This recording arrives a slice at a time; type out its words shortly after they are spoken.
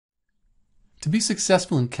To be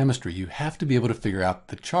successful in chemistry, you have to be able to figure out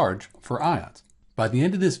the charge for ions. By the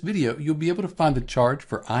end of this video, you'll be able to find the charge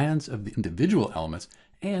for ions of the individual elements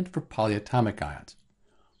and for polyatomic ions.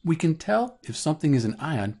 We can tell if something is an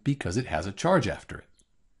ion because it has a charge after it.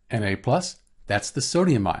 Na+, that's the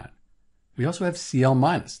sodium ion. We also have Cl-,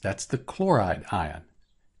 that's the chloride ion.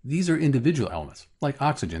 These are individual elements, like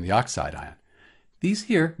oxygen, the oxide ion. These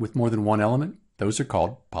here, with more than one element, those are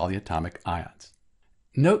called polyatomic ions.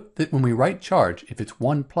 Note that when we write charge, if it's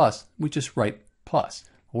 1+, we just write plus,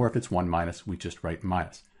 or if it's 1-, we just write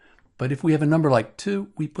minus. But if we have a number like 2,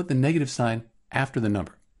 we put the negative sign after the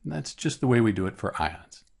number. And that's just the way we do it for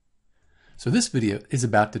ions. So this video is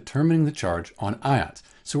about determining the charge on ions.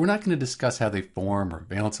 So we're not going to discuss how they form or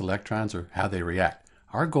valence electrons or how they react.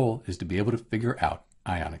 Our goal is to be able to figure out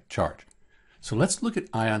ionic charge. So let's look at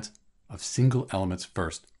ions of single elements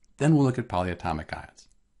first, then we'll look at polyatomic ions.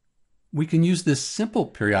 We can use this simple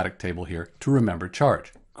periodic table here to remember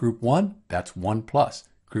charge. Group 1, that's 1+.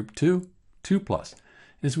 Group 2, 2+.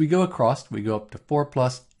 As we go across, we go up to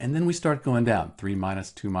 4+, and then we start going down, 3-,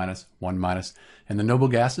 2-, 1-. And the noble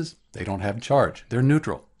gases, they don't have charge. They're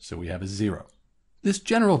neutral, so we have a 0. This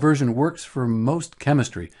general version works for most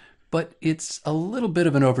chemistry, but it's a little bit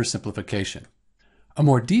of an oversimplification. A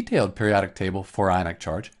more detailed periodic table for ionic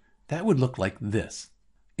charge, that would look like this.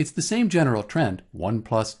 It's the same general trend, 1+,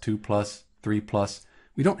 2+, 3+.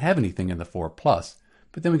 We don't have anything in the 4+,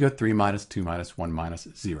 but then we go 3-, 2-,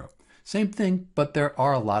 1-, 0. Same thing, but there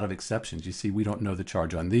are a lot of exceptions. You see, we don't know the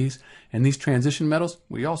charge on these, and these transition metals,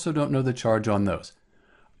 we also don't know the charge on those,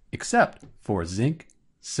 except for zinc,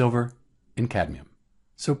 silver, and cadmium.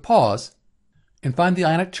 So pause and find the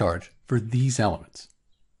ionic charge for these elements.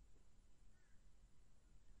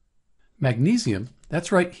 Magnesium,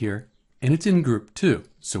 that's right here, and it's in group 2.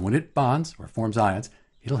 So when it bonds or forms ions,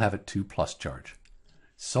 it'll have a 2+ charge.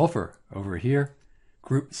 Sulfur over here,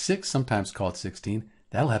 group 6, sometimes called 16,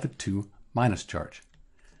 that'll have a 2- charge.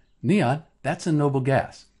 Neon, that's a noble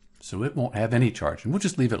gas, so it won't have any charge, and we'll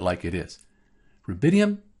just leave it like it is.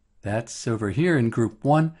 Rubidium, that's over here in group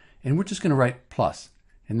 1, and we're just going to write plus,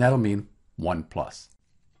 and that'll mean 1+.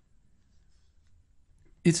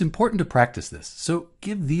 It's important to practice this, so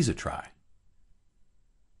give these a try.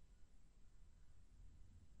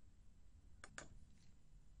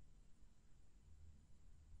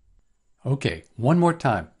 Okay, one more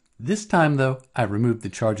time. This time, though, I removed the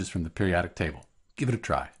charges from the periodic table. Give it a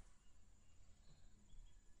try.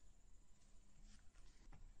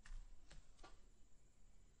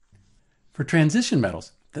 For transition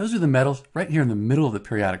metals, those are the metals right here in the middle of the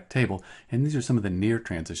periodic table, and these are some of the near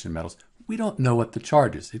transition metals. We don't know what the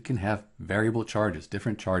charge is. It can have variable charges,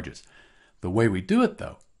 different charges. The way we do it,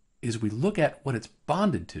 though, is we look at what it's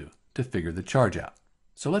bonded to figure the charge out.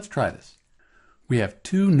 So let's try this. We have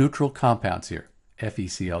two neutral compounds here,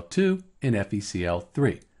 FeCl2 and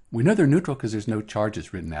FeCl3. We know they're neutral because there's no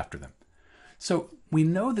charges written after them. So we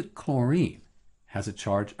know that chlorine has a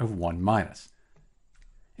charge of 1-.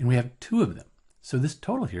 And we have 2 of them. So this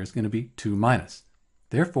total here is going to be 2-.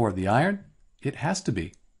 Therefore, the iron, it has to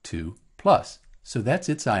be 2+. So that's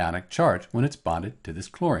its ionic charge when it's bonded to this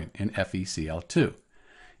chlorine in FeCl2.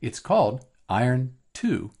 It's called iron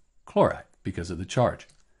 2 chloride because of the charge.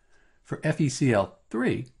 For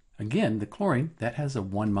FeCl3, again, the chlorine, that has a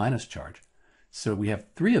 1- charge. So we have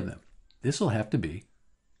 3 of them. This will have to be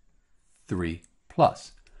 3+.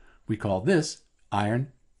 We call this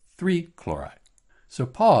iron 3 chloride. So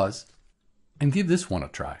pause and give this one a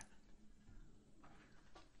try.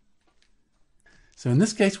 So in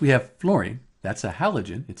this case, we have fluorine. That's a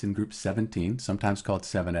halogen. It's in group 17, sometimes called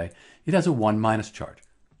 7A. It has a 1- charge.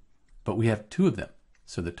 But we have 2 of them.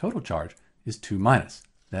 So the total charge is 2-.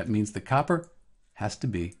 That means the copper has to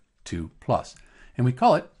be 2+, and we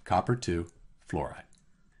call it copper 2 fluoride.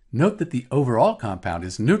 Note that the overall compound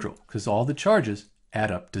is neutral because all the charges add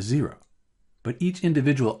up to 0. But each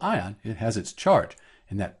individual ion, it has its charge,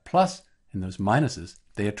 and that plus and those minuses,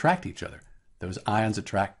 they attract each other. Those ions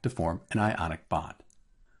attract to form an ionic bond.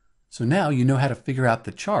 So now you know how to figure out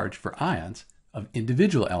the charge for ions of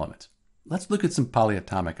individual elements. Let's look at some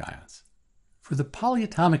polyatomic ions. For the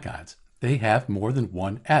polyatomic ions, they have more than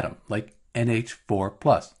one atom, like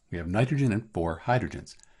NH4+. We have nitrogen and 4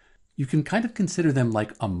 hydrogens. You can kind of consider them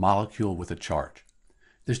like a molecule with a charge.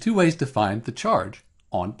 There's 2 ways to find the charge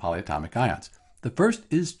on polyatomic ions. The first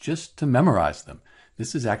is just to memorize them.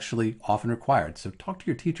 This is actually often required, so talk to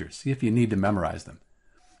your teacher, see if you need to memorize them.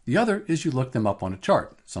 The other is you look them up on a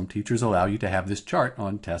chart. Some teachers allow you to have this chart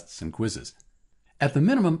on tests and quizzes. At the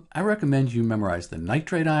minimum, I recommend you memorize the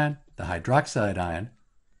nitrate ion, the hydroxide ion,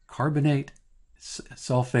 carbonate,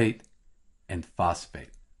 sulfate, and phosphate.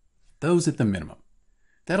 those at the minimum.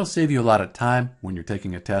 That'll save you a lot of time when you're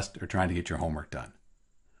taking a test or trying to get your homework done.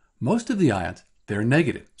 Most of the ions, they're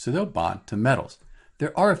negative, so they'll bond to metals.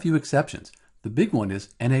 There are a few exceptions. The big one is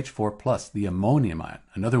NH4+, the ammonium ion,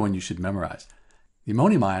 another one you should memorize. The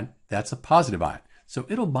ammonium ion, that's a positive ion, so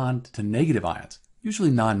it'll bond to negative ions,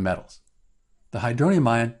 usually nonmetals. The hydronium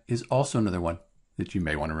ion is also another one that you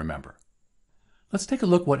may want to remember. Let's take a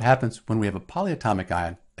look what happens when we have a polyatomic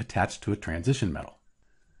ion attached to a transition metal.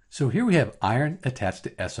 So here we have iron attached to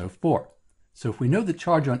SO4. So if we know the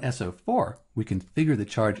charge on SO4, we can figure the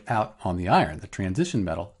charge out on the iron, the transition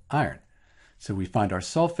metal, iron. So we find our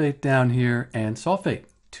sulfate down here, and sulfate,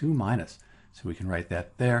 2-. So we can write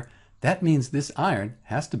that there. That means this iron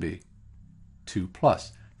has to be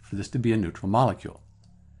 2+ for this to be a neutral molecule.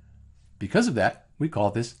 Because of that, we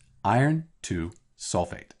call this iron 2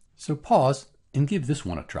 sulfate. So pause and give this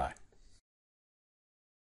one a try.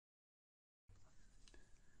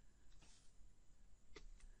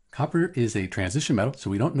 Copper is a transition metal, so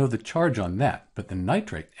we don't know the charge on that. But the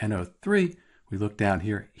nitrate, NO3, we look down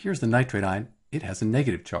here. Here's the nitrate ion. It has a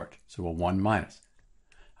negative charge, so a 1-.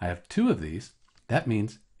 I have 2 of these. That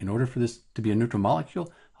means in order for this to be a neutral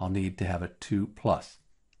molecule, I'll need to have a 2+.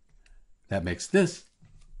 That makes this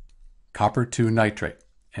copper 2 nitrate,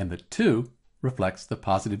 and the 2 reflects the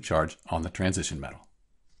positive charge on the transition metal.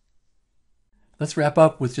 Let's wrap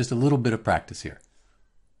up with just a little bit of practice here.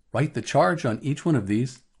 Write the charge on each one of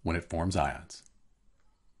these when it forms ions.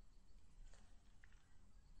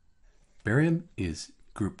 Barium is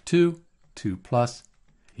group 2, 2+.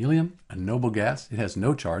 Helium, a noble gas, it has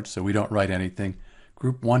no charge, so we don't write anything.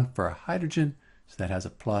 Group 1 for a hydrogen, so that has a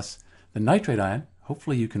plus. The nitrate ion,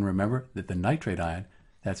 hopefully you can remember that the nitrate ion,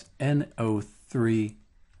 that's NO3-.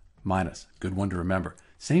 Good one to remember.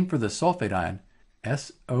 Same for the sulfate ion,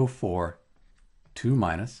 SO4,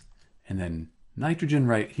 2-. And then nitrogen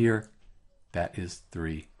right here, that is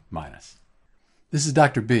 3-. This is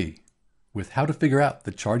Dr. B with how to figure out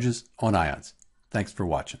the charges on ions. Thanks for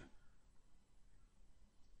watching.